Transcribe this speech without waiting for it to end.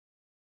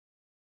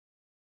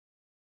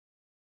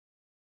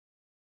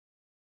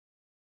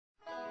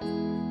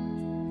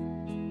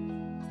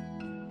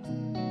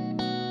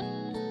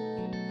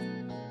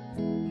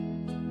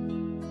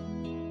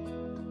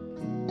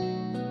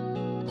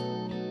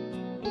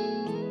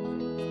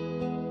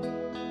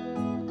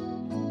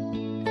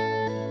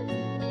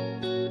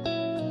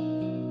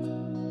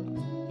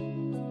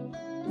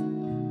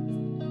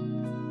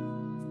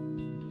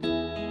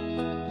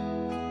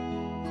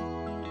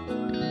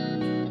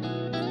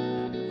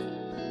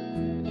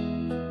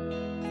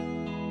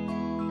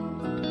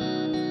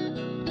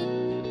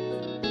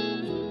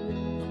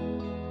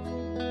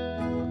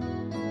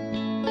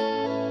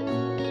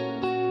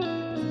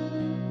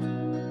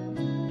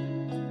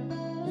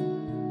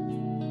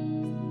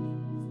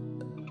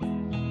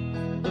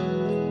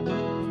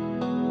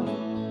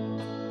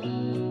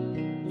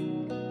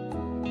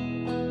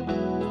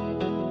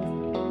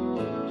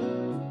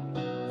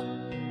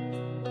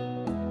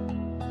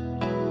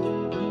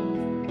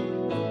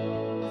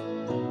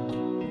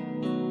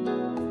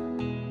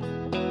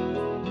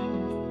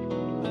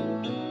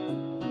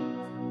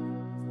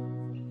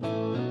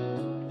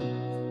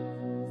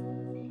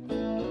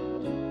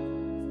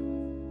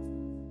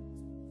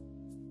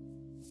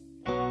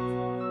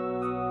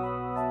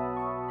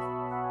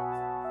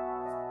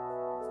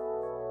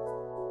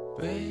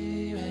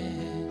Baby,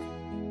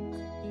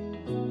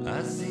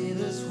 I see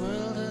this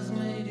world has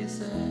made you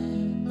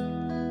sad.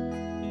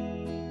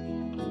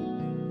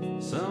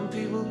 Some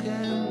people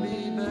can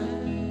be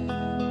bad.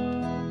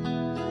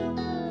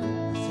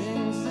 The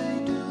things they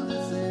do,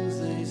 the things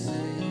they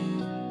say.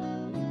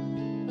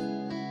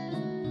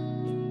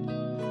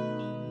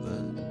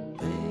 But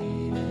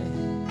baby,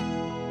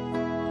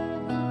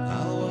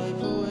 I'll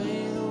wipe away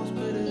those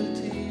bitter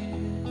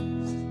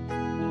tears.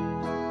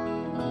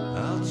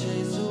 I'll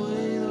chase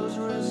away those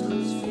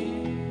restless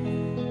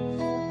fears.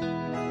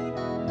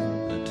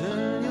 I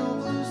turn your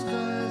blue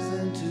skies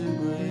into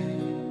gray.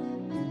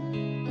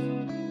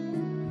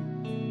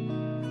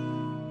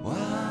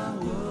 Why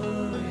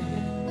worry?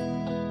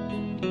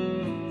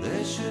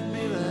 There should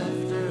be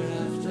laughter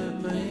after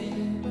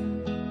pain.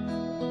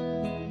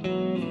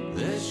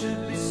 There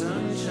should be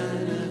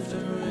sunshine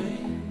after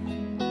rain.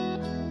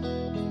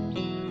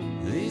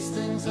 These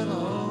things have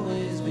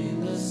always been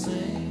the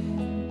same.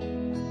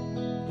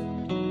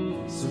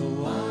 So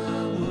why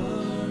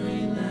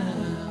worry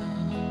now?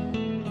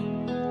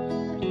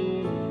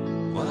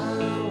 Why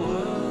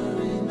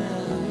worry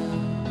now?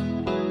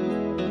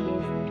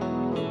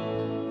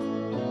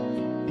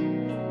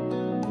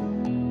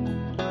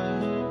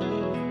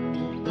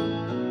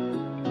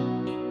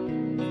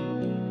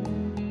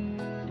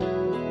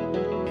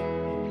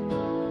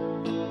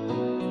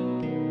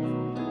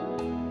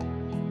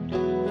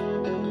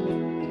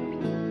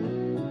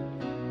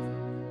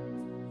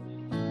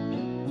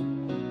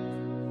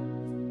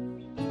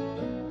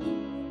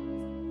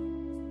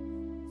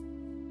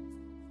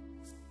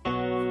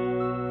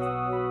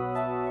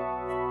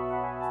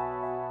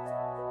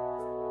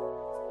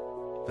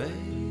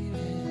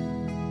 Baby,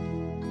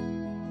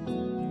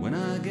 when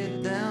I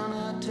get down